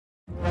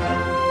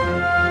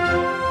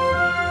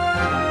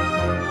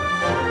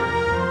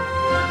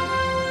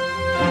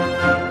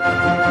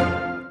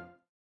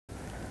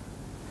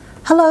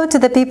Hello to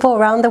the people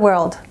around the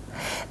world.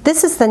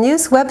 This is the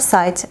news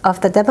website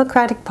of the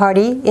Democratic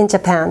Party in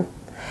Japan.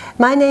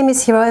 My name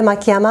is Hiroe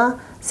Makiyama,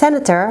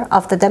 Senator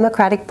of the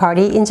Democratic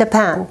Party in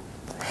Japan.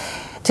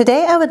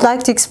 Today I would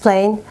like to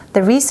explain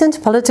the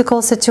recent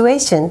political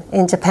situation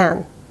in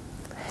Japan.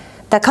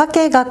 The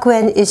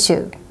Kakegakuen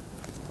issue.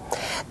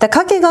 The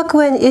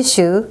Kakegakuen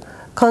issue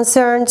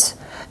concerns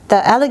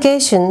the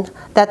allegation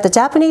that the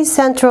Japanese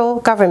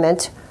central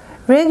government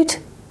rigged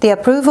the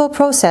approval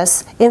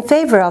process in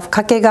favor of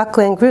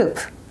Kakegakuen Group,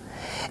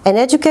 an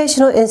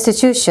educational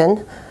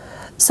institution,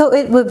 so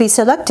it would be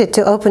selected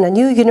to open a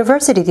new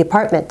university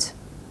department.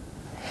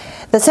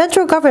 The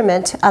central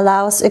government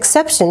allows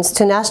exceptions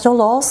to national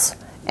laws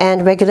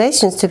and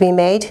regulations to be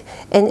made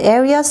in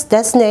areas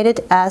designated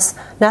as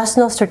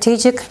National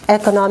Strategic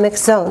Economic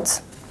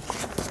Zones.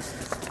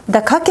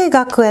 The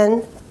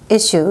Kakegakuen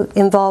issue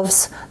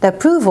involves the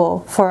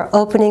approval for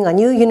opening a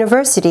new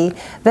university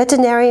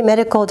veterinary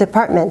medical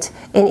department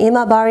in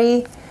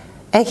Imabari,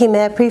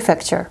 Ehime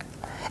Prefecture,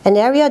 an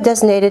area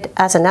designated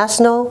as a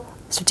National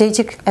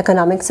Strategic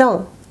Economic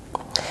Zone.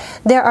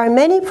 There are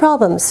many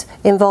problems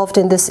involved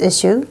in this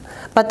issue,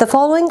 but the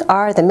following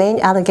are the main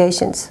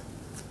allegations.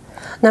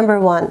 Number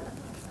 1.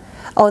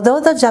 Although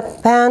the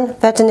Japan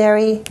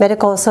Veterinary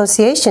Medical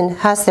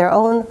Association has their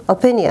own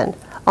opinion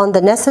on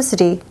the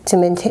necessity to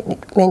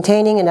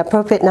maintaining an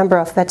appropriate number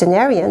of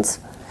veterinarians,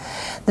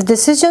 the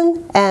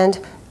decision and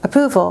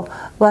approval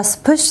was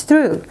pushed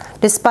through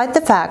despite the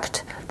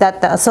fact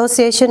that the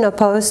association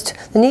opposed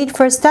the need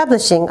for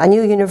establishing a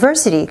new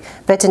university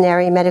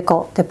veterinary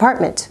medical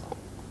department.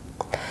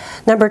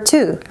 Number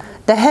 2,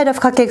 the head of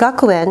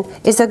Kakegakuen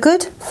is a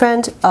good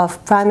friend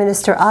of Prime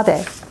Minister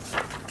Abe.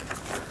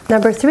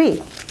 Number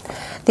 3,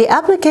 the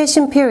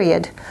application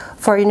period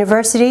for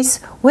universities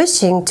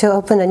wishing to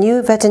open a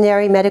new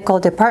veterinary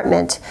medical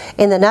department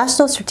in the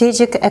National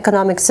Strategic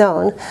Economic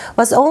Zone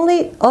was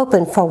only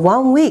open for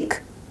 1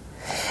 week,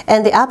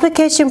 and the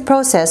application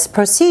process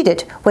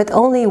proceeded with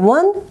only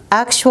one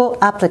actual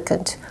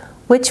applicant,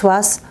 which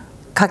was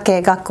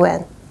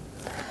Kakegakuen.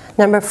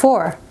 Number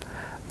 4,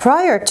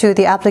 prior to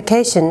the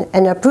application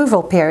and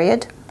approval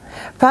period,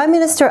 Prime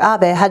Minister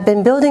Abe had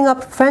been building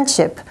up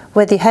friendship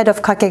with the head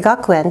of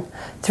Kakegakuen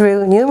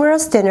through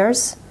numerous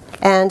dinners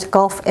and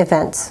golf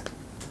events.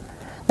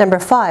 Number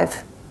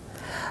 5,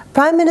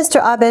 Prime Minister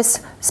Abe's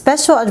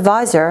special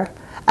advisor,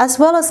 as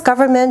well as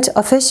government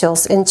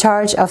officials in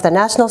charge of the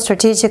National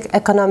Strategic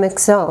Economic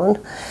Zone,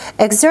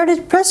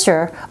 exerted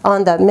pressure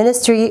on the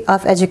Ministry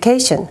of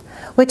Education,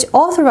 which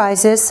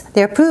authorizes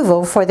the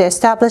approval for the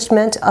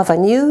establishment of a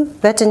new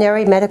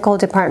veterinary medical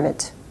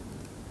department.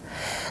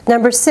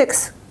 Number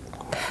 6,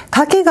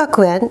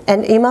 Kakegakuen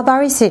and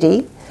Imabari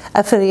City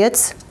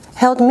affiliates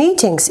held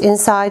meetings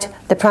inside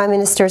the Prime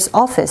Minister's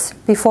office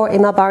before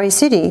Imabari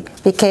City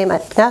became a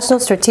National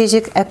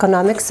Strategic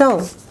Economic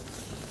Zone.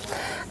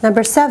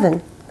 Number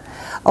 7,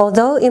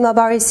 although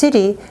Imabari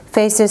City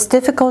faces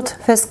difficult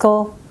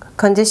fiscal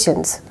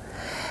conditions,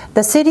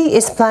 the city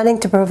is planning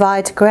to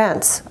provide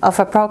grants of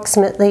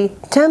approximately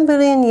 10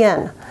 billion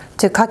yen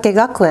to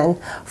Kakegakuen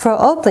for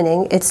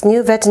opening its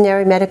new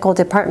veterinary medical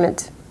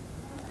department.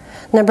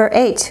 Number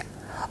 8,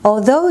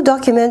 although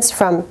documents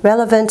from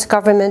relevant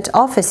government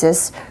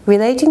offices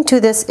relating to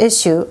this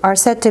issue are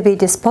said to be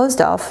disposed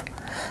of,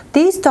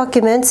 these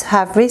documents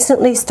have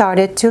recently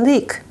started to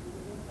leak.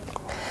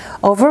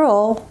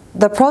 Overall,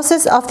 the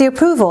process of the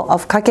approval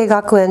of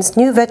Kakegakuen's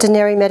new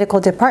veterinary medical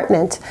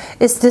department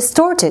is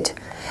distorted,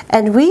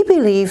 and we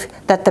believe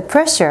that the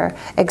pressure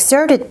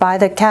exerted by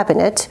the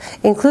cabinet,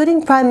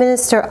 including Prime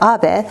Minister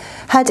Abe,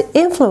 had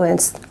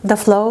influenced the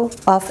flow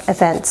of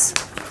events.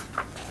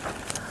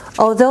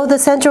 Although the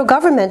central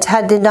government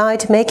had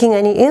denied making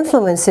any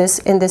influences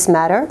in this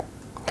matter,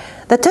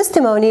 the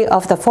testimony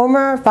of the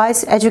former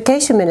Vice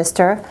Education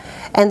Minister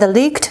and the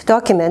leaked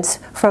documents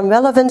from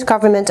relevant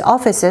government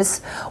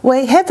offices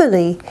weigh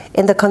heavily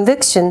in the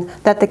conviction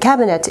that the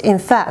cabinet, in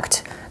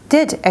fact,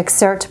 did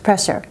exert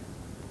pressure.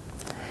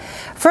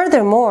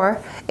 Furthermore,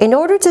 in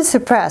order to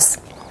suppress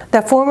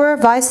the former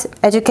Vice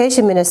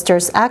Education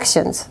Minister's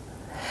actions,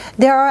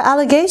 there are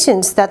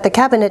allegations that the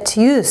cabinet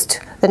used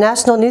the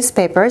national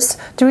newspapers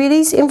to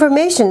release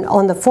information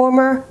on the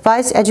former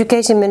Vice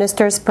Education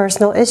Minister's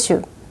personal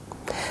issue,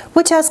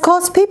 which has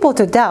caused people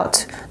to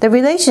doubt the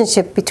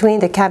relationship between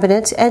the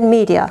cabinet and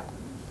media.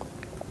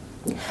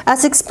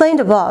 As explained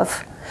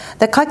above,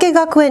 the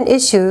Kakegakuen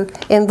issue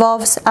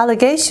involves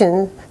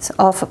allegations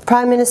of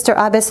Prime Minister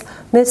Abe's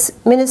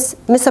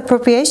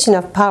misappropriation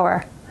of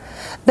power,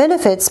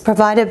 benefits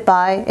provided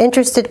by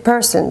interested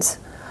persons,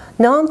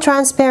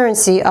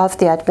 non-transparency of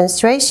the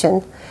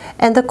administration,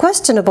 and the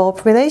questionable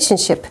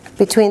relationship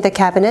between the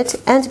cabinet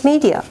and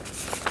media.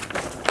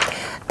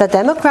 The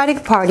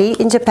Democratic Party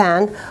in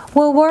Japan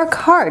will work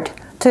hard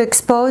to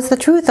expose the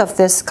truth of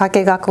this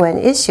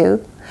Kakegakuen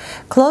issue,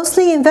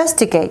 closely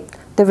investigate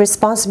the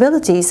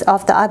responsibilities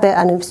of the Abe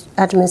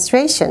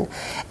administration,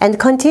 and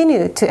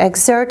continue to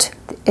exert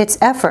its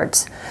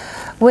efforts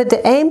with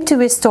the aim to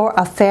restore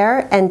a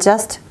fair and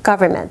just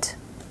government.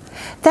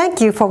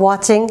 Thank you for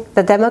watching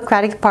the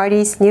Democratic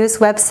Party's news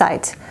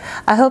website.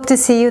 I hope to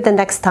see you the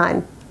next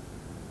time.